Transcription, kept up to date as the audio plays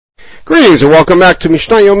Greetings and welcome back to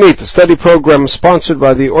Mishnah Yomit, the study program sponsored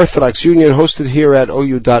by the Orthodox Union, hosted here at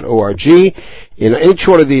ou.org. In each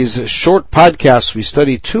one of these short podcasts, we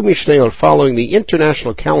study two Mishnayot following the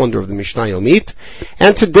international calendar of the Mishnah Yomit.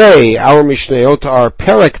 And today, our Mishnayot are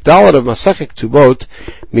Perek Dalet of Masechet Ketubot,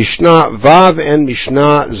 Mishnah Vav and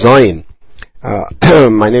Mishnah Zayin.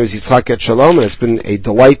 My name is Yitzchak Et Shalom, and it's been a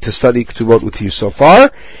delight to study Ketubot with you so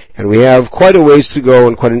far. And we have quite a ways to go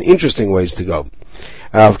and quite an interesting ways to go.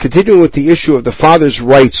 Continuing with the issue of the father's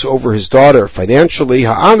rights over his daughter financially,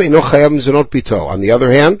 on the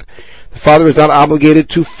other hand, the father is not obligated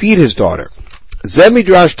to feed his daughter. Very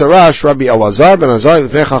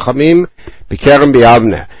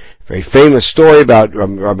famous story about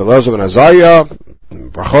Rabbi Elazar ben Azariah,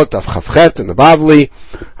 Brachot of Chavchet in the Bavli,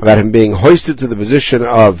 about him being hoisted to the position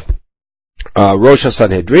of Rosh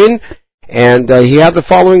HaSanhedrin, and he had the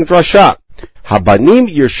following drasha. Habanim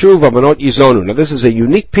Yershuv Habanot Yizonu. Now this is a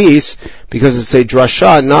unique piece because it's a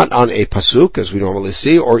drasha not on a pasuk as we normally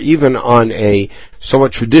see, or even on a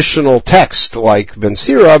somewhat traditional text like Ben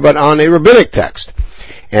Sira, but on a rabbinic text.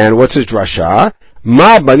 And what's his drasha?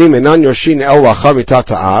 Ma banim enan yoshin el lacha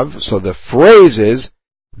mitata av. So the phrase is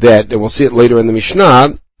that, and we'll see it later in the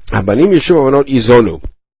Mishnah, Habanim Yershuv Habanot Yizonu.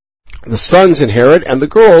 The sons inherit and the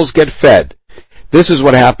girls get fed. This is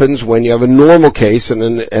what happens when you have a normal case and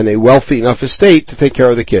a wealthy enough estate to take care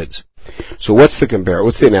of the kids. So what's the compare?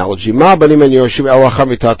 What's the analogy? Ma banim en yoshim el lacha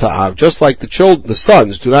mitata av. Just like the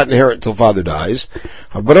sons do not inherit until father dies.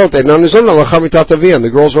 And the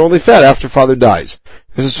girls are only fed after father dies.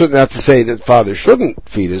 This is certainly not to say that father shouldn't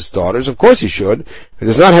feed his daughters. Of course he should. He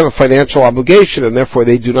does not have a financial obligation, and therefore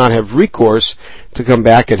they do not have recourse to come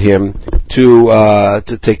back at him to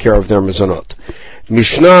take care of their mezonot.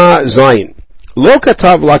 Mishnah Zayin. Lo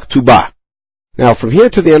katav la ketubah. Now, from here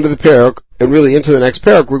to the end of the parak, and really into the next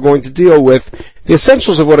parak, we're going to deal with the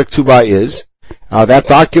essentials of what a ketubah is. That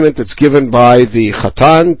document that's given by the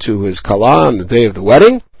chatan to his kala on the day of the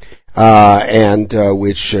wedding, and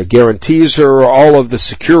which guarantees her all of the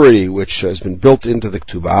security which has been built into the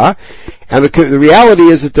ketubah. And the reality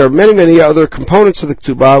is that there are many, many other components of the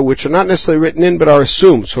ketubah which are not necessarily written in, but are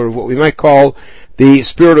assumed, sort of what we might call the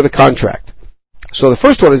spirit of the contract. So the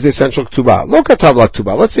first one is the essential ketubah. Lo katav la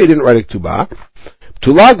ketubah. Let's say he didn't write a ketubah.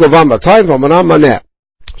 Betula govam batayim v'manam maneh.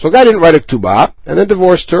 So a guy didn't write a ketubah and then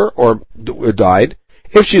divorced her or died.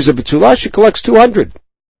 If she's a betula, she collects 200.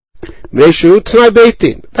 Meishu t'nai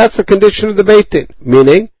beitin. That's the condition of the beitin.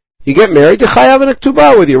 Meaning, you get married, you chayav in a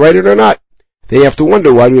ketubah, whether you write it or not. Then you have to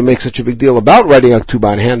wonder, why do we make such a big deal about writing a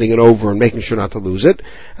ketubah and handing it over and making sure not to lose it?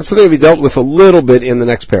 That's something to be dealt with a little bit in the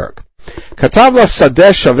next parak.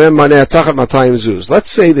 Let's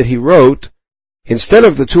say that he wrote, instead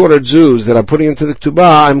of the 200 zuz that I'm putting into the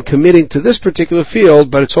ketubah, I'm committing to this particular field,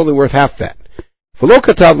 but it's only worth half that. And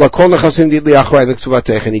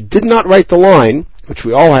he did not write the line, which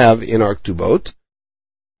we all have in our ketubot.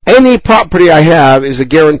 Any property I have is a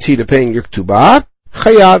guarantee to paying your ketubah.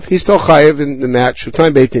 Chayav, he's still chayav in that,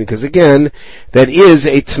 shutnai beitin, because again, that is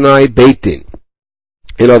a t'nai beitin.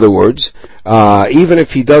 In other words, even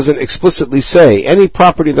if he doesn't explicitly say, any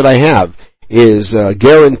property that I have is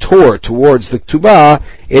guarantor towards the ketubah,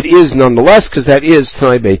 it is nonetheless, because that is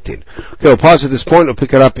t'nai beitin. Okay, we'll pause at this point. We'll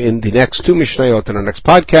pick it up in the next two Mishnayot in our next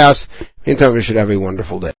podcast. Meantime, we should have a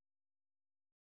wonderful day.